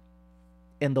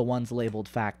 in the ones labeled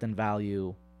fact and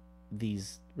value,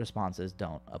 these responses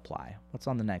don't apply. What's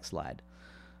on the next slide?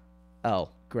 Oh,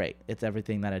 great. It's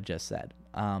everything that I just said.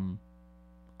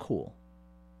 Cool.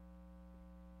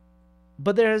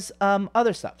 But there's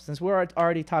other stuff. Since we're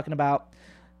already talking about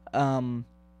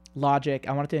logic,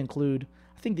 I wanted to include,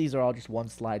 I think these are all just one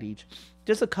slide each,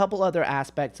 just a couple other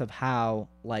aspects of how,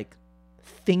 like,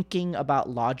 thinking about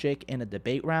logic in a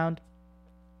debate round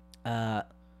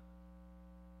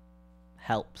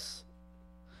helps.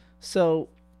 So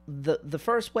the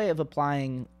first way of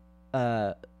applying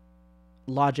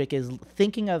logic is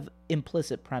thinking of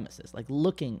implicit premises, like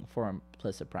looking for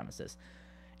implicit premises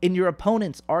in your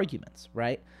opponent's arguments,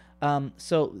 right?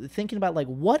 So thinking about, like,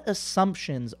 what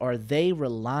assumptions are they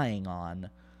relying on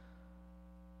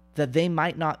that they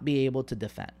might not be able to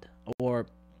defend or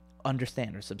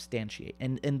understand or substantiate.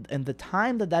 And the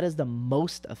time that is the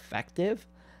most effective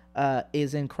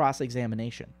is in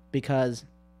cross-examination, because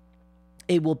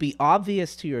it will be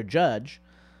obvious to your judge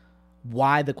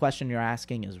why the question you're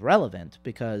asking is relevant,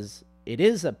 because it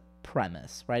is a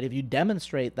premise, right? If you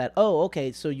demonstrate that, oh,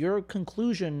 okay, so your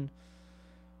conclusion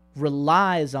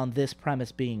relies on this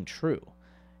premise being true,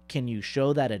 can you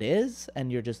show that it is?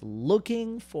 And you're just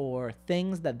looking for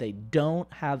things that they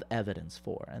don't have evidence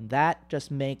for, and that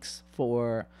just makes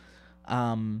for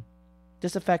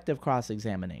just effective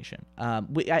cross-examination.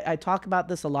 I talk about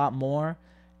this a lot more,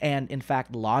 and in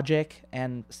fact logic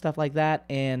and stuff like that,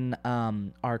 in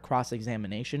our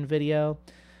cross-examination video.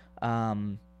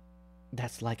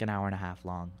 That's like an hour and a half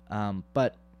long,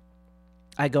 but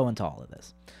I go into all of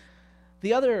this.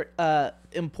 The other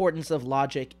importance of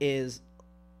logic is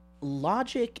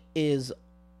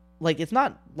like, it's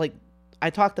not like, I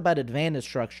talked about advantage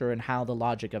structure and how the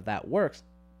logic of that works.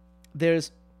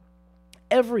 There's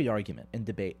every argument in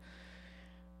debate,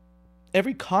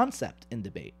 every concept in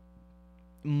debate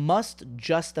must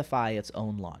justify its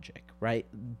own logic, right?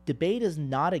 Debate is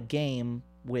not a game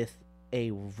with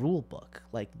a rule book.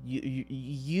 Like,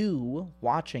 you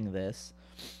watching this,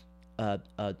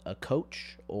 a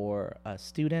coach or a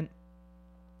student,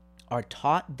 are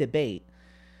taught debate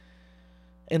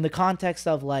in the context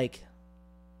of, like,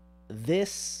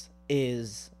 this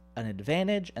is an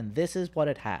advantage and this is what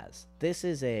it has. This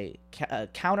is a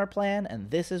counter plan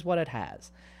and this is what it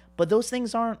has. But those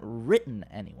things aren't written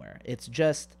anywhere. It's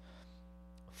just,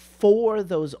 for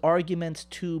those arguments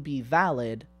to be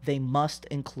valid, they must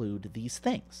include these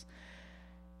things.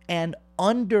 And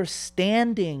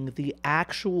understanding the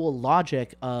actual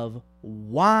logic of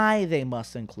why they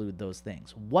must include those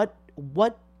things, what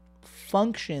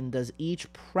function does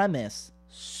each premise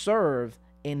serve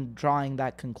in drawing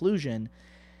that conclusion,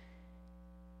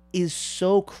 is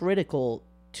so critical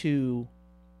to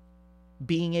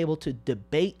being able to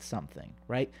debate something,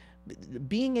 right?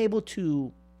 Being able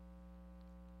to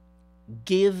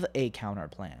give a counter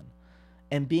plan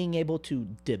and being able to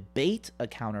debate a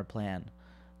counter plan,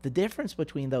 the difference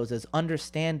between those is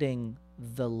understanding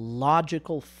the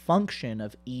logical function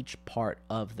of each part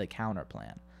of the counter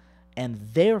plan, and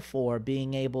therefore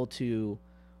being able to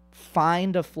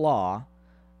find a flaw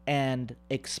and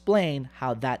explain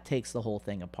how that takes the whole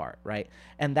thing apart, right?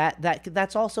 And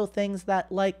that's also things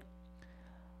that, like,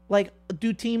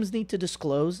 do teams need to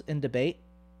disclose in debate?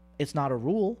 It's not a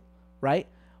rule, right?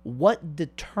 What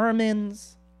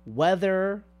determines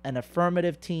whether an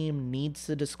affirmative team needs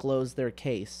to disclose their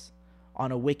case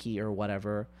on a wiki or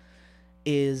whatever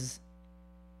is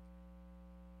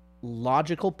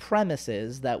logical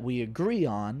premises that we agree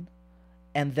on,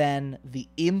 and then the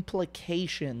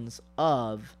implications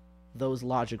of those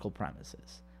logical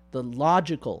premises, the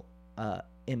logical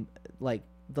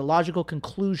the logical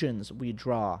conclusions we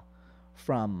draw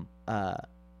from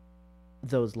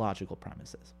those logical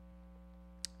premises.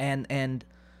 And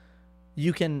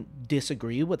you can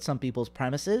disagree with some people's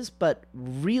premises, but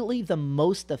really the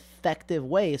most effective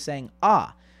way is saying,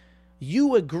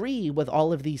 you agree with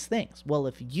all of these things. Well,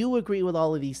 if you agree with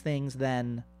all of these things,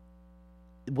 then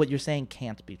what you're saying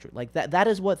can't be true. Like that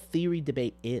is what theory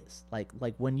debate is. Like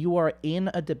when you are in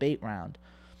a debate round,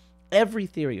 every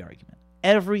theory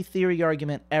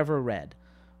argument ever read,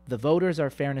 the voters are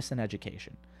fairness and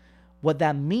education. What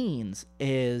that means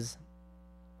is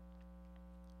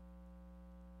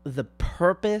the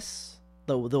purpose,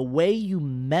 the way you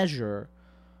measure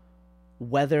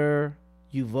whether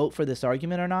you vote for this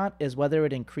argument or not is whether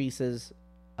it increases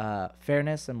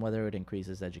fairness and whether it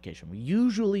increases education. We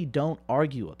usually don't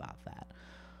argue about that.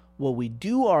 What we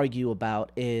do argue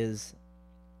about is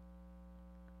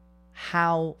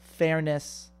how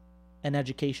fairness and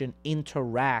education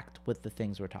interact with the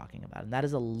things we're talking about. And that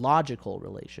is a logical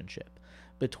relationship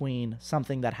between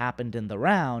something that happened in the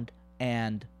round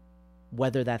and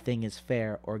whether that thing is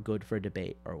fair or good for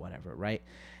debate or whatever, right?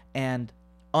 And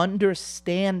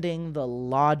understanding the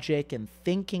logic and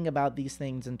thinking about these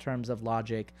things in terms of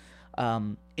logic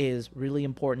is really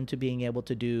important to being able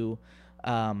to do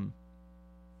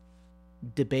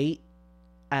debate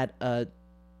at a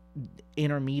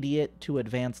intermediate to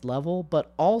advanced level.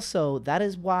 But also that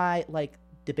is why like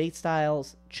debate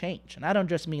styles change. And I don't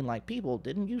just mean like people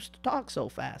didn't used to talk so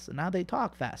fast and now they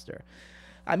talk faster.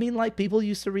 I mean like people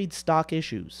used to read stock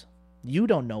issues. You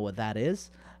don't know what that is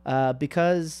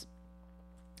because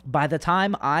by the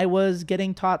time I was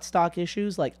getting taught stock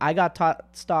issues, like I got taught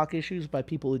stock issues by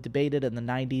people who debated in the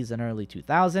 90s and early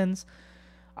 2000s.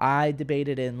 I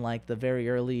debated in like the very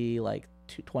early like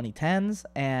 2010s,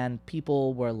 and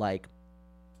people were like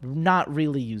not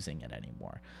really using it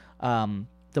anymore.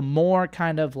 The more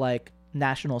kind of like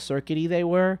national circuity they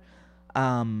were,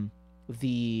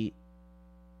 the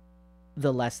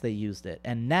less they used it.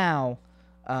 And now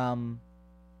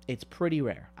it's pretty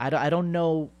rare. I don't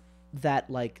know that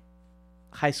like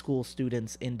high school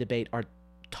students in debate are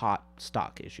taught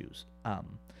stock issues.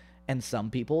 And some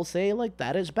people say like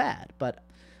that is bad, but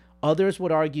others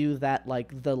would argue that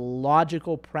like the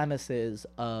logical premises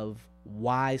of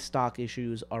why stock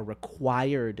issues are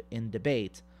required in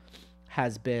debate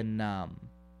has been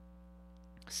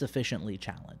sufficiently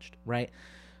challenged, right?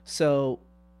 So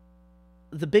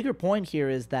the bigger point here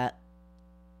is that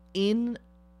in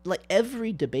like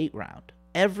every debate round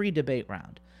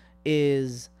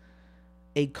is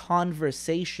a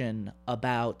conversation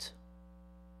about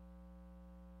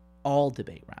all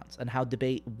debate rounds and how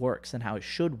debate works and how it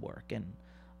should work.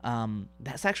 And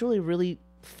that's actually a really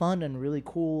fun and really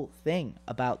cool thing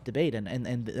about debate.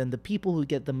 And the people who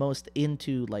get the most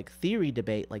into like theory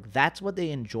debate, like that's what they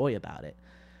enjoy about it.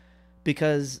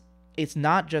 Because it's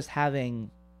not just having,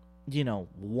 you know,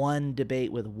 one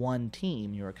debate with one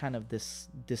team. You're kind of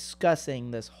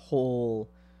discussing this whole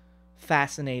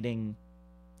fascinating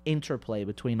interplay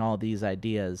between all these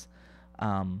ideas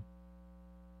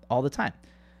all the time.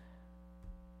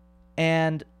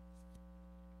 And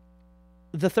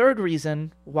the third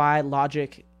reason why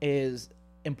logic is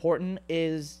important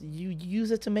is you use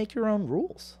it to make your own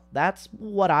rules. That's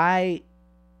what I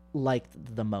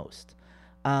liked the most.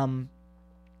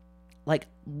 Like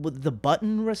with the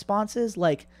button responses,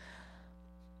 like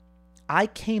I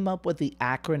came up with the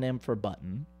acronym for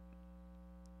button,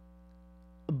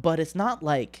 but it's not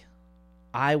like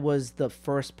I was the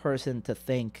first person to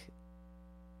think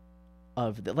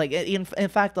of the, like in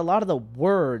fact a lot of the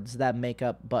words that make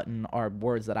up button are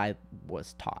words that I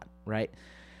was taught, right?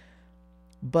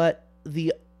 But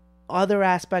the other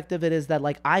aspect of it is that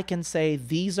like I can say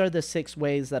these are the 6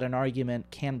 ways that an argument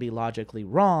can be logically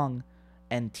wrong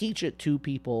and teach it to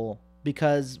people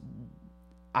because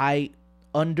I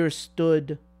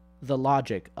understood the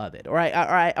logic of it, or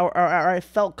I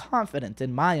felt confident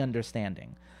in my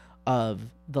understanding of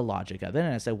the logic of it.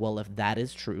 And I said, well, if that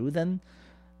is true, then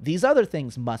these other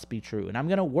things must be true. And I'm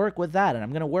going to work with that. And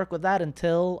I'm going to work with that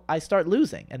until I start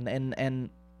losing. And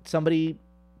somebody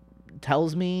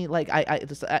tells me, like,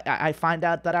 I find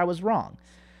out that I was wrong.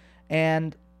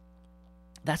 And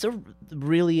that's a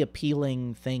really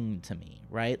appealing thing to me,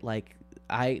 right? Like,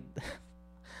 I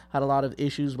had a lot of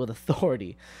issues with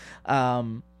authority.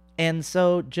 And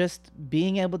so just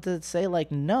being able to say,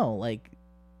 like, no, like,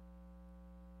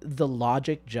 the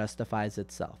logic justifies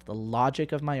itself. The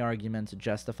logic of my arguments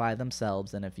justify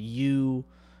themselves, and if you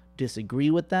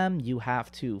disagree with them, you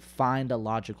have to find a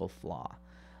logical flaw.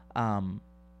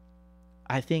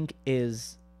 I think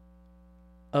is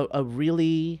a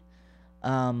really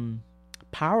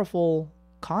powerful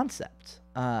concept,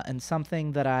 and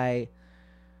something that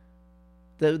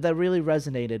that really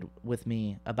resonated with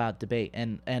me about debate.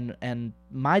 And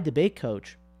my debate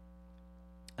coach,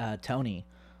 Tony,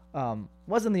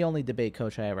 wasn't the only debate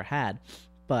coach I ever had,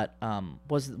 but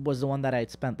was the one that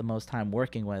I'd spent the most time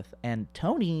working with. And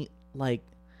Tony, like,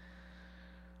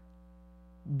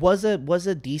 was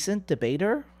a decent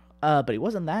debater, but he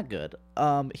wasn't that good.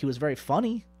 He was very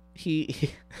funny.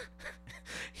 He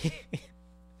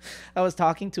I was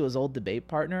talking to his old debate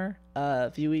partner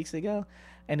a few weeks ago,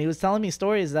 and he was telling me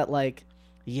stories that, like,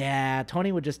 yeah,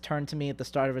 Tony would just turn to me at the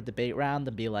start of a debate round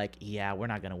and be like, "Yeah, we're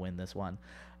not gonna win this one,"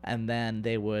 and then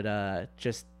they would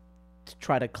just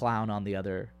try to clown on the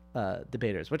other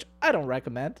debaters, which I don't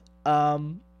recommend.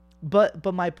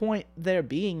 But my point there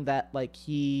being that, like,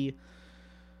 the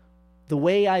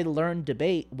way I learned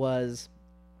debate was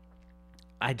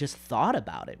I just thought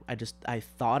about it. I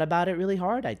thought about it really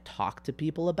hard. I talked to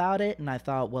people about it, and I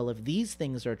thought, well, if these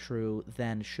things are true,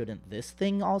 then shouldn't this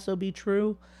thing also be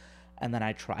true? And then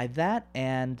I tried that,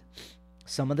 and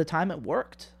some of the time it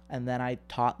worked. And then I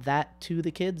taught that to the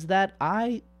kids that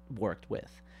I worked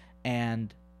with,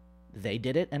 and they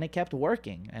did it, and it kept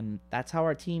working. And that's how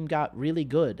our team got really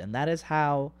good. And that is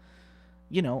how,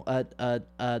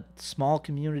 a small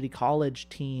community college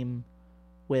team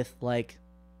with, like,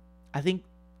 I think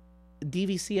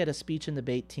DVC had a speech and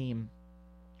debate team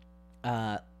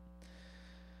for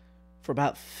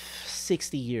about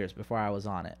 60 years before I was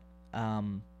on it.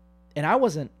 And I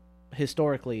wasn't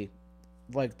historically,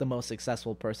 like, the most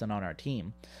successful person on our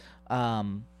team. I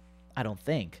don't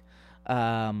think.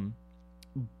 But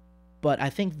I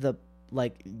think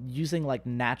using, like,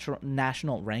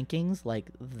 national rankings,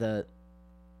 like the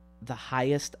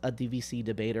highest a DVC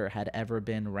debater had ever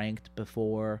been ranked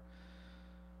before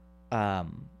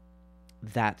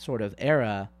that sort of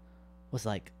era was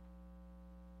like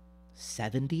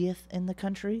 70th in the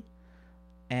country.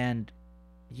 And,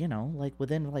 like,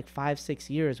 within like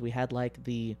 5-6 years, we had like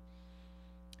the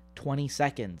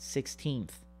 22nd,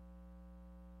 16th,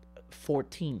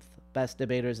 14th best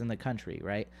debaters in the country,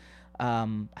 right?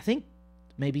 I think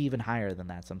maybe even higher than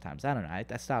that sometimes. I don't know. I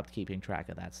stopped keeping track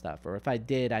of that stuff. Or if I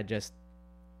did, I just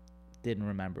didn't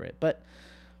remember it. But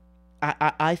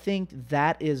I think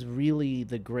that is really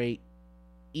the great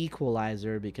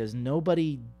equalizer, because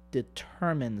nobody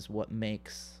determines what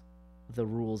makes the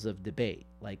rules of debate.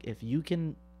 Like, if you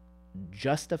can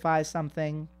justify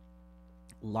something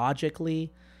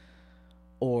logically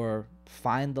or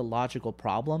find the logical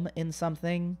problem in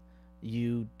something,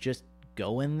 you just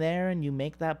go in there and you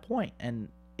make that point. And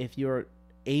if you're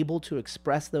able to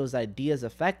express those ideas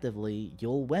effectively,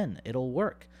 you'll win. It'll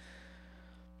work.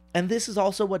 And this is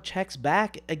also what checks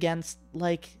back against,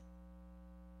 like,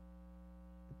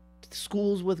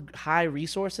 schools with high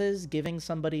resources giving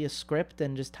somebody a script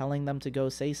and just telling them to go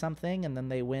say something, and then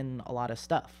they win a lot of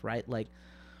stuff, right? Like,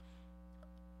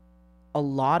 a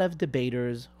lot of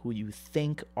debaters who you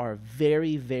think are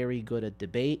very, very good at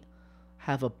debate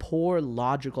have a poor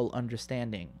logical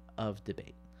understanding of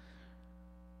debate.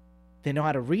 They know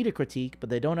how to read a critique, but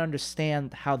they don't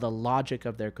understand how the logic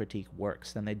of their critique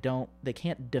works, and they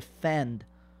can't defend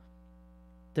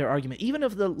their argument, even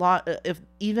if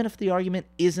the argument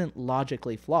isn't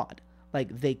logically flawed.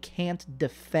 Like, they can't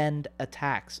defend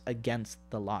attacks against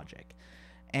the logic.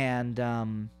 And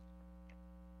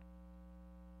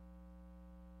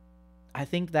I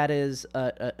think that is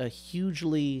a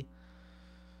hugely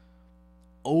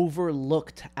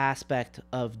overlooked aspect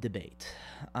of debate.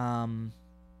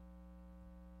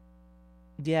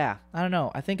 Yeah, I don't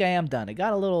know. I think I am done. It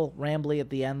got a little rambly at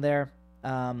the end there,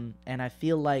 and I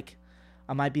feel like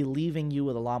I might be leaving you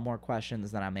with a lot more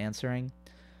questions than I'm answering.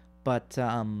 But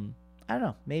I don't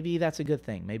know. Maybe that's a good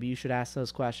thing. Maybe you should ask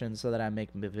those questions so that I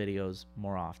make videos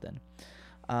more often.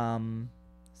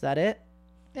 Is that it?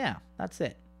 Yeah, that's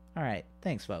it. All right.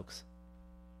 Thanks, folks.